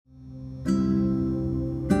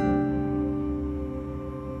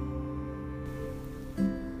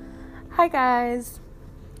Hi guys.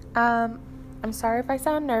 I'm sorry if I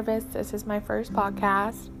sound nervous. This is my first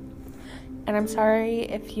podcast. And I'm sorry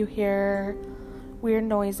if you hear weird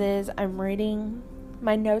noises. I'm reading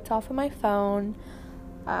my notes off of my phone.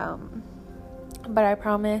 But I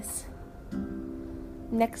promise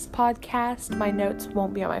next podcast my notes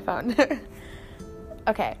won't be on my phone.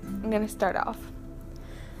 Okay, I'm going to start off.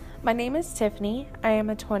 My name is Tiffany. I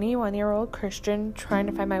am a 21-year-old Christian trying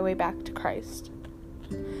to find my way back to Christ.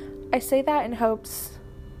 I say that in hopes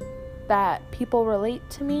that people relate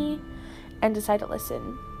to me and decide to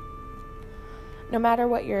listen. No matter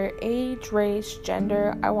what your age, race,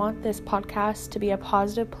 gender, I want this podcast to be a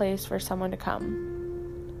positive place for someone to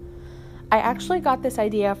come. I actually got this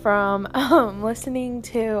idea from listening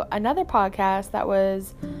to another podcast that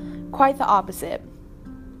was quite the opposite.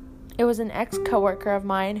 It was an ex-coworker of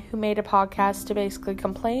mine who made a podcast to basically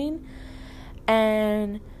complain,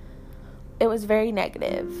 and it was very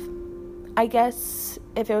negative. I guess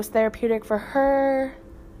if it was therapeutic for her,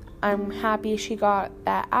 I'm happy she got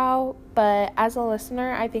that out, but as a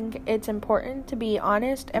listener, I think it's important to be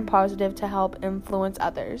honest and positive to help influence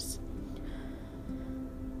others.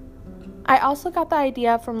 I also got the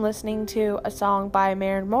idea from listening to a song by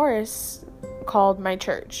Maren Morris called My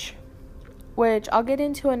Church, which I'll get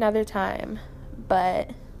into another time,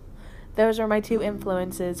 but those are my two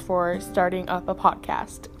influences for starting up a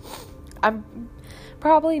podcast.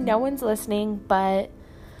 Probably no one's listening, but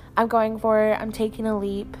I'm going for it. I'm taking a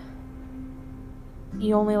leap.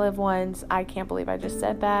 You only live once. I can't believe I just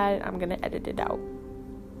said that. I'm going to edit it out.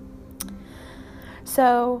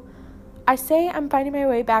 So, I say I'm finding my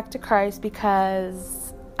way back to Christ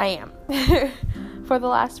because I am. For the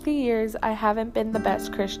last few years, I haven't been the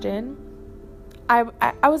best Christian. I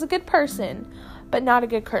was a good person, but not a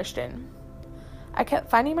good Christian. I kept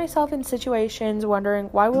finding myself in situations wondering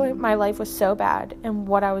why my life was so bad and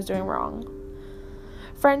what I was doing wrong.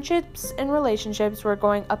 Friendships and relationships were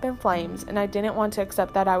going up in flames, and I didn't want to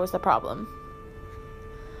accept that I was the problem.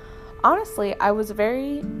 Honestly, I was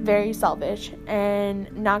very, very selfish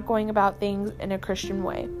and not going about things in a Christian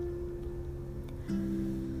way.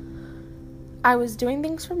 I was doing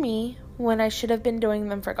things for me when I should have been doing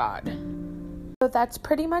them for God. So that's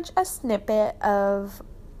pretty much a snippet of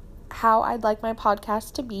how I'd like my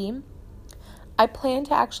podcast to be. I plan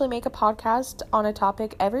to actually make a podcast on a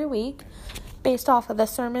topic every week based off of the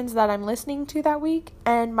sermons that I'm listening to that week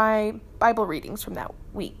and my Bible readings from that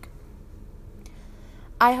week.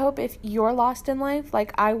 I hope if you're lost in life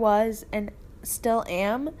like I was and still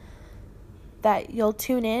am, that you'll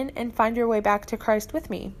tune in and find your way back to Christ with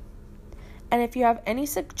me. And if you have any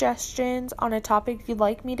suggestions on a topic you'd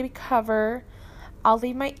like me to cover, I'll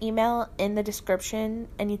leave my email in the description,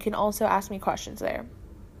 and you can also ask me questions there.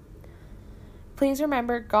 Please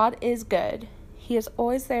remember, God is good. He is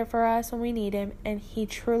always there for us when we need Him, and He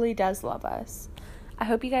truly does love us. I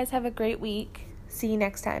hope you guys have a great week. See you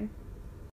next time.